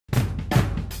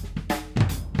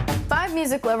5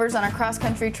 music lovers on a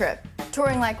cross-country trip,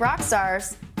 touring like rock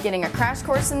stars, getting a crash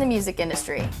course in the music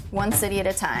industry, one city at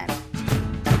a time.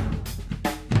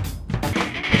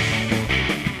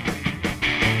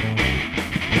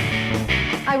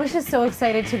 I was just so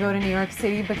excited to go to New York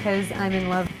City because I'm in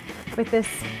love with this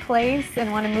place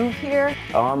and want to move here.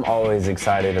 Oh, I'm always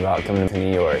excited about coming to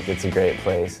New York. It's a great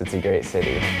place. It's a great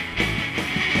city.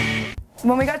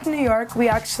 When we got to New York, we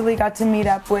actually got to meet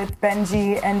up with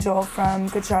Benji and Joel from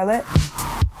Good Charlotte.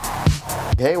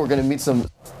 Hey, we're gonna meet some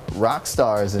rock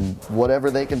stars and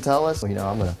whatever they can tell us, you know,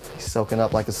 I'm gonna be soaking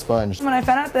up like a sponge. When I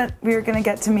found out that we were gonna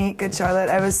get to meet Good Charlotte,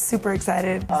 I was super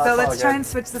excited. So let's try and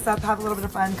switch this up, have a little bit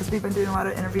of fun, because we've been doing a lot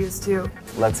of interviews too.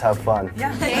 Let's have fun.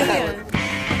 Yeah.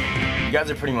 You guys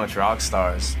are pretty much rock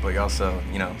stars, but you're also,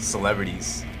 you know,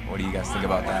 celebrities. What do you guys think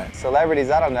about that?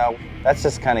 Celebrities, I don't know. That's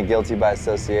just kind of guilty by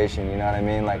association, you know what I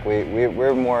mean? Like,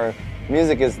 we're more,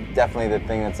 music is definitely the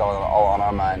thing that's all on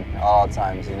our mind at all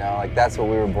times, you know? Like, that's what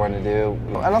we were born to do.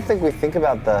 I don't think we think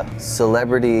about the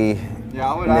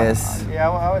celebrity-ness.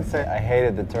 I would say I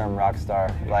hated the term rock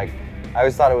star. Like, I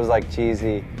always thought it was, like,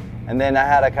 cheesy. And then I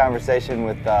had a conversation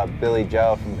with Billy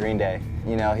Joe from Green Day.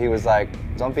 You know, he was like,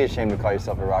 don't be ashamed to call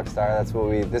yourself a rock star.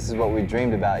 This is what we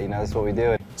dreamed about, you know, this is what we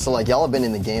do. So like y'all have been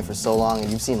in the game for so long and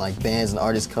you've seen like bands and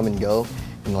artists come and go,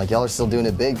 and like y'all are still doing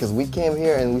it big, because we came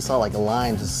here and we saw like a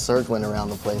line just circling around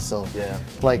the place. So yeah,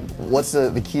 like what's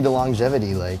the key to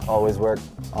longevity? Like always work.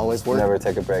 Always work? Never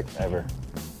take a break, ever.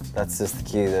 That's just the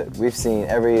key that we've seen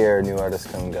every year. New artists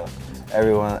come and go.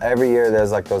 Every year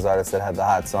there's like those artists that have the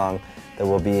hot song that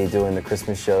will be doing the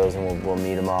Christmas shows, and we'll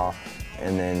meet them all.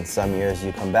 And then some years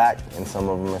you come back and some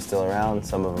of them are still around,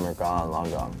 some of them are gone, long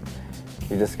gone.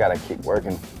 You just gotta keep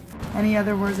working. Any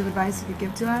other words of advice you could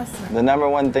give to us? The number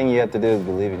one thing you have to do is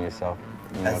believe in yourself.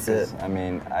 That's it. I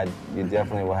mean, you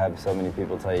definitely will have so many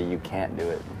people tell you can't do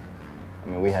it. I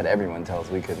mean, we had everyone tell us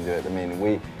we couldn't do it. I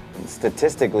mean,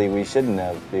 statistically, we shouldn't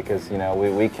have, because, you know,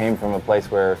 we came from a place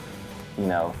where, you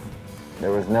know,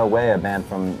 there was no way a band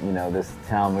from, you know, this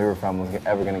town we were from was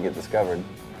ever gonna get discovered.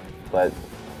 But,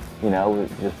 you know, we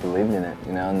just believed in it,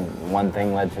 you know, and one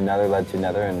thing led to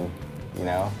another, and, you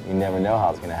know, you never know how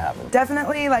it's going to happen.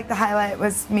 Definitely, like, the highlight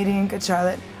was meeting in Good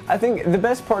Charlotte. I think the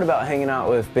best part about hanging out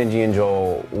with Benji and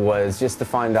Joel was just to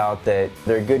find out that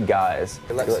they're good guys.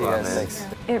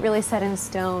 It really set in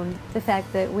stone the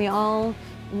fact that we all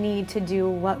need to do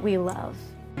what we love.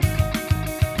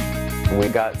 We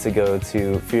got to go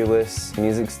to Fearless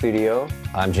Music Studio.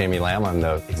 I'm Jamie Lamb. I'm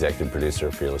the executive producer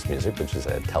of Fearless Music, which is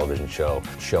a television show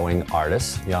showing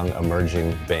artists, young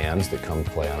emerging bands that come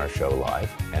play on our show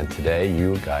live. And today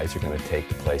you guys are going to take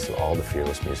the place of all the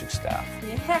Fearless Music staff.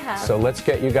 Yeah. So let's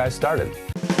get you guys started.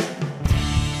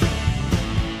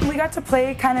 We got to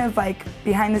play kind of like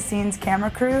behind the scenes camera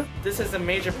crew. This is a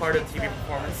major part of TV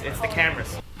performance. It's the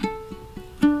cameras.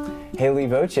 Haley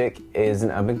Vocic is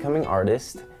an up-and-coming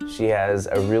artist. She has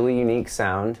a really unique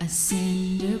sound. A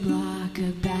cinder block,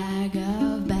 a bag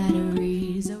of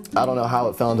batteries. I don't know how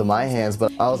it fell into my hands,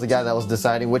 but I was the guy that was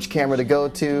deciding which camera to go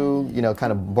to, you know,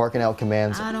 kind of barking out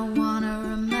commands. I don't wanna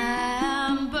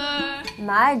remember.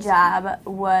 My job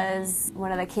was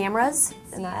one of the cameras,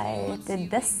 and I did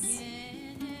this.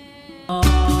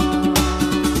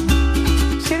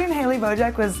 Shooting Haley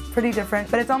Vocic was pretty different,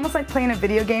 but it's almost like playing a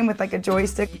video game with like a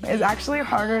joystick. It's actually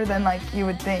harder than like you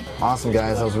would think. Awesome,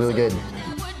 guys. That was really good.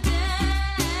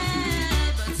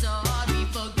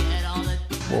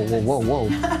 Whoa, whoa, whoa,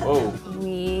 whoa.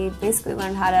 We basically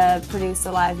learned how to produce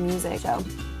a live music show.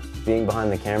 Being behind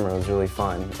the camera was really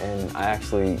fun, and I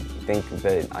actually think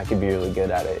that I could be really good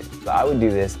at it. But I would do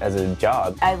this as a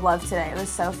job. I loved today. It was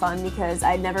so fun because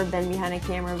I'd never been behind a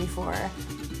camera before,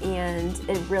 and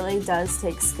it really does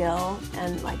take skill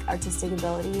and like artistic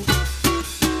ability.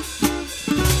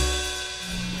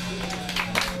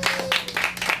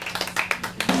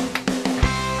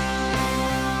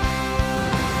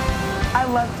 I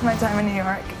loved my time in New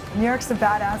York. New York's a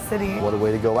badass city. What a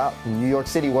way to go out. New York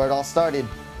City, where it all started.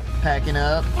 Packing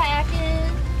up. Packing.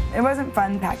 It wasn't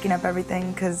fun packing up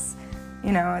everything because,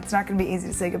 you know, it's not going to be easy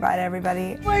to say goodbye to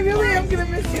everybody. I really am going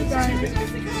to miss you guys.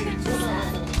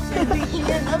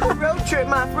 Another road trip,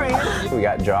 my friend. We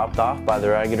got dropped off by the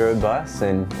Ragged Road bus,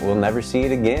 and we'll never see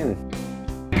it again.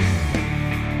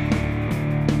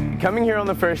 Coming here on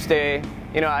the first day,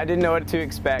 you know, I didn't know what to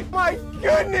expect. My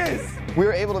goodness! We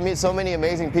were able to meet so many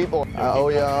amazing people. Oh,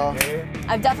 y'all.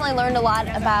 I've definitely learned a lot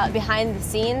about behind the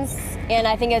scenes And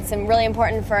I think it's really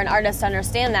important for an artist to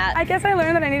understand that. I guess I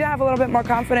learned that I need to have a little bit more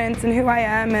confidence in who I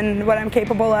am and what I'm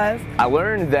capable of. I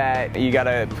learned that you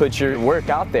gotta put your work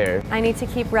out there. I need to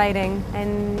keep writing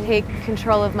and take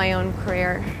control of my own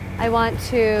career. I want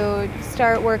to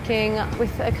start working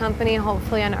with a company,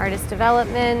 hopefully on artist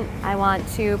development. I want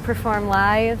to perform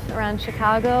live around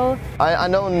Chicago. I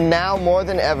know now more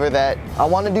than ever that I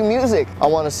want to do music. I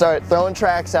want to start throwing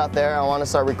tracks out there. I want to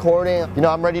start recording. You know,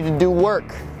 I'm ready to do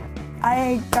work.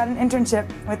 I got an internship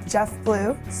with Jeff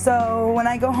Blue, so when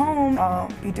I go home,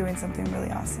 I'll be doing something really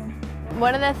awesome.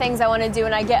 One of the things I want to do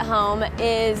when I get home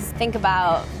is think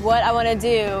about what I want to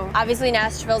do. Obviously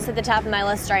Nashville's at the top of my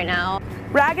list right now.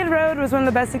 Ragged Road was one of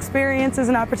the best experiences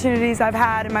and opportunities I've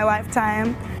had in my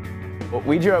lifetime.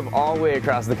 We drove all the way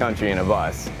across the country in a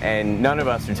bus, and none of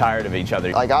us are tired of each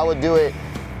other. Like, I would do it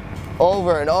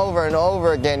over and over and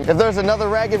over again. If there's another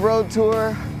Ragged Road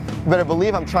tour, you better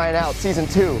believe I'm trying out season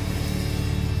 2.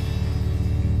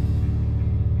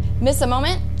 Miss a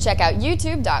moment? Check out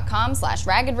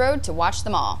youtube.com/raggedroad to watch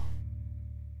them all.